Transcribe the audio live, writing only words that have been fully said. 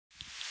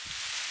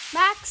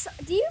Max,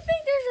 do you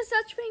think there's a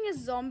such thing as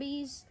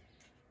zombies?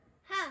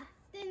 Huh?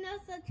 There's no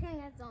such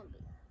thing as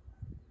zombies.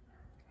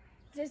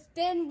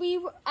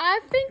 I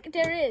think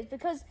there is,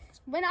 because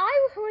when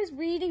I was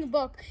reading a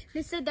book,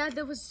 they said that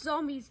there was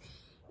zombies,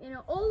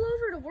 all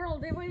over the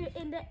world. They were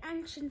in the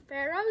ancient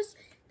pharaohs.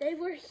 They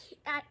were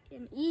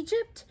in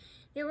Egypt.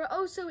 They were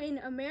also in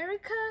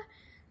America.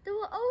 They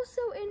were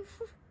also in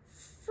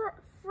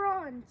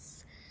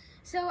France.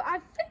 So I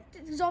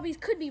think the zombies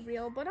could be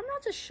real, but I'm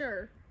not so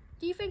sure.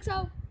 Do you think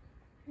so?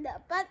 No,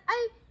 but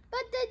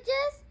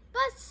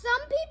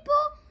some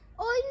people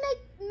always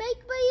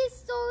make believe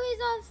stories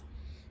of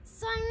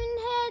Siren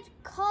Head,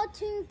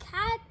 Cartoon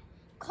Cat,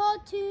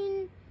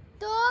 Cartoon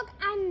Dog,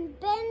 and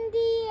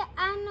Bendy,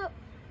 and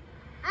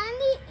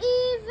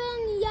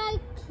even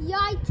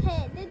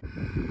Yited.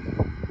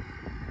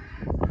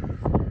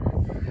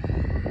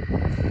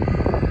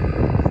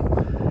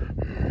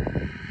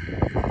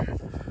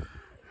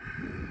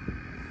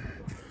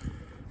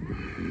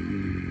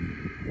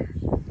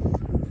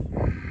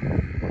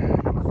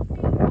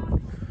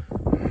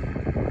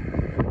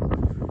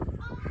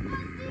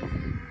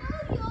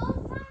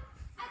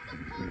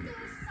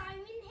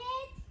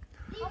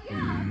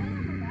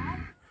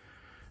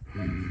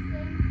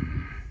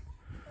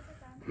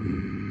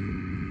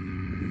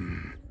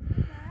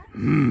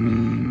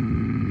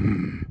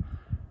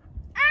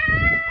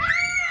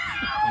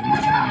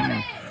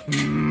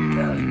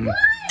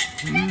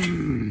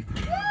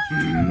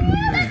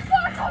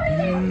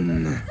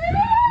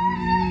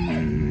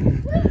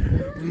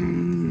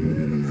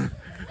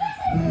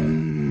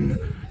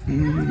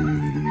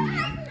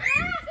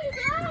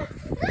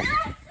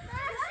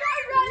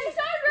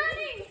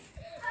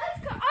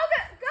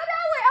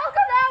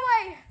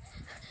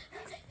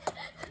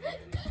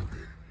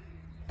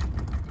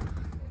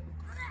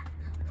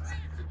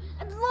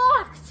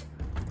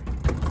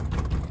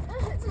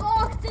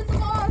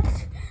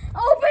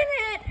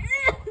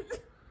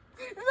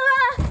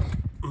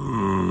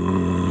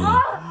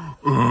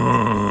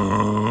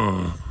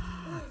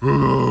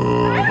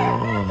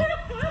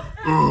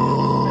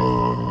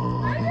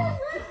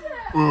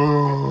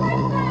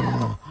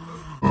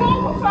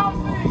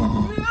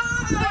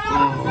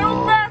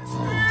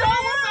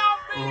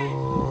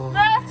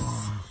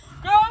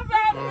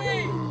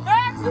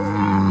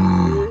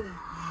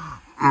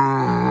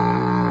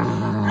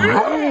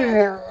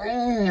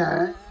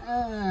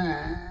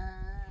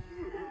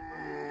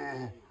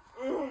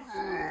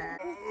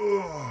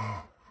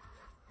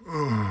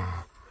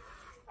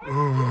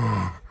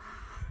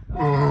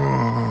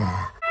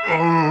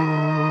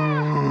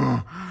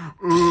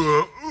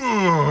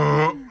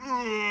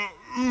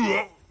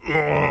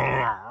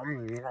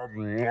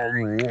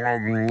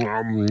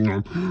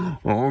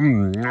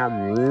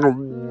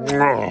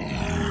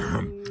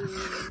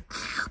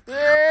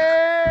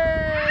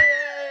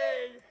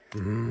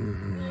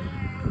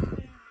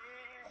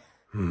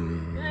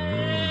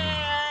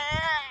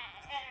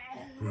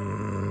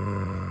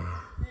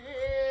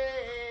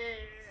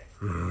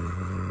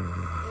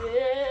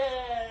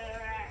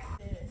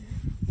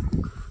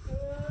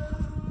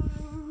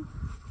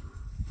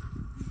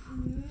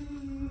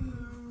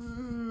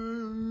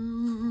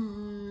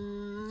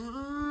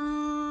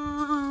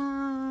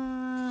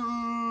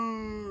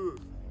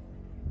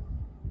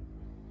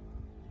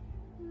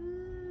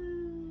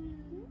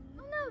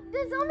 The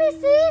zombie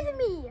sees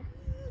me!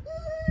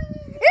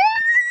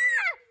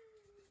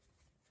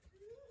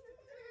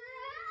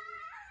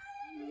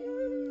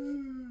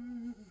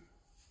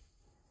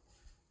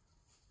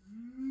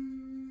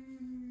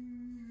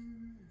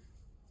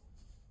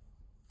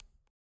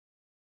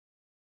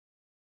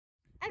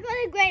 I got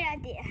a great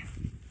idea.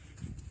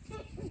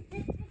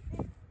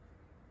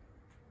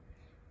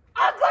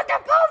 I got the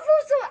powerful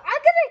sword!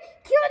 I'm gonna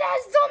kill that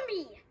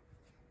zombie!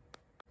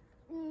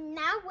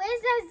 Now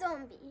where's that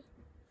zombie?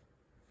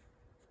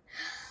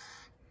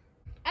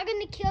 I'm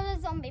gonna kill the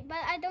zombie, but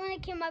I don't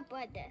want to kill my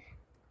brother.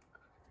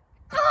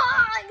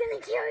 Oh, I'm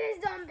gonna kill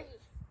this zombie.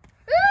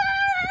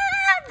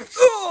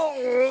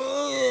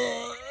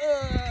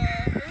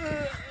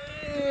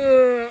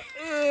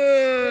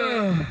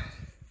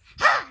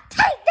 Ha!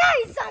 Take that,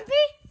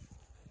 zombie!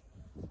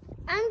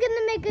 I'm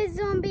gonna make a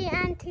zombie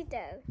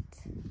antidote.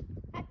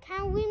 I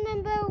can't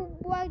remember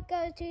what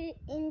goes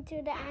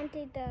into the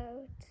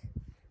antidote.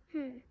 I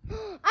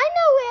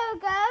know where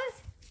it goes.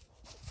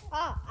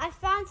 Oh, I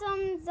found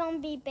some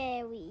zombie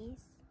berries.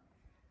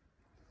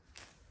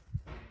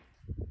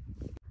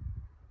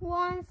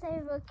 One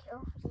silver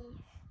kill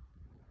thief.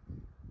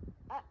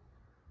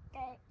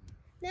 Okay.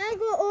 Now I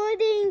got all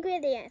the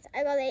ingredients.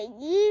 I got a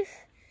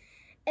leaf,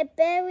 a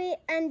berry,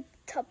 and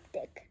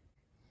topstick.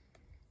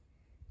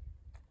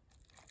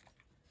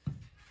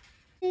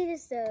 See the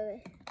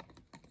story.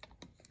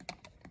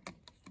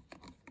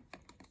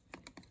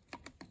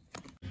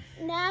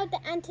 Now the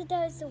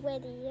antidote is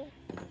ready.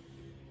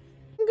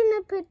 I'm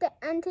gonna put the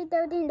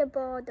antidote in the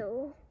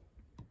bottle.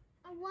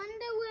 I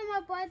wonder where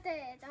my brother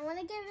is. I want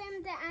to give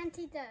him the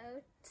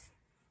antidote.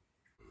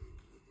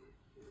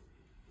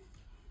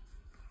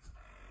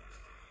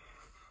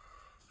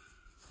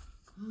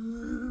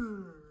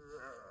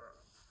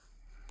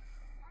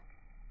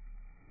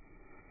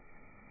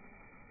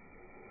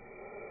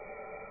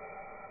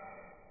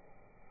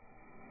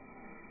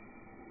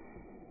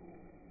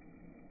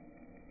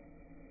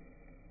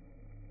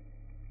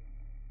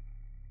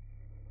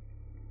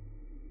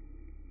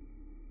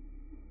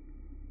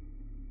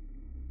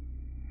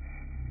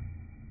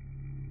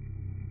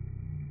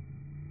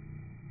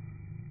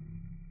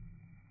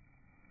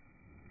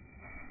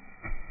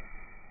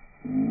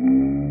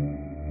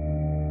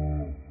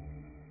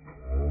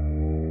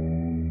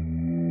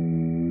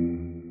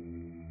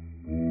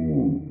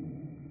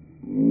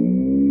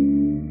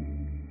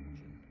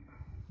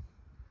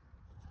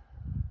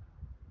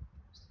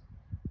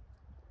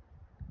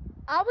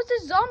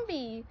 was a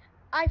zombie.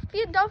 I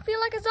don't feel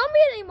like a zombie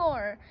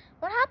anymore.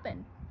 What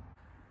happened?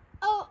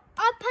 Oh,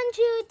 I punch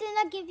you, then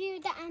I give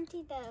you the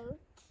antidote.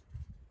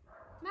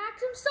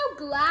 Max, I'm so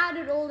glad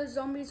that all the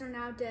zombies are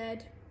now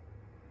dead.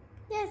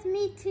 Yes,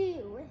 me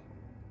too.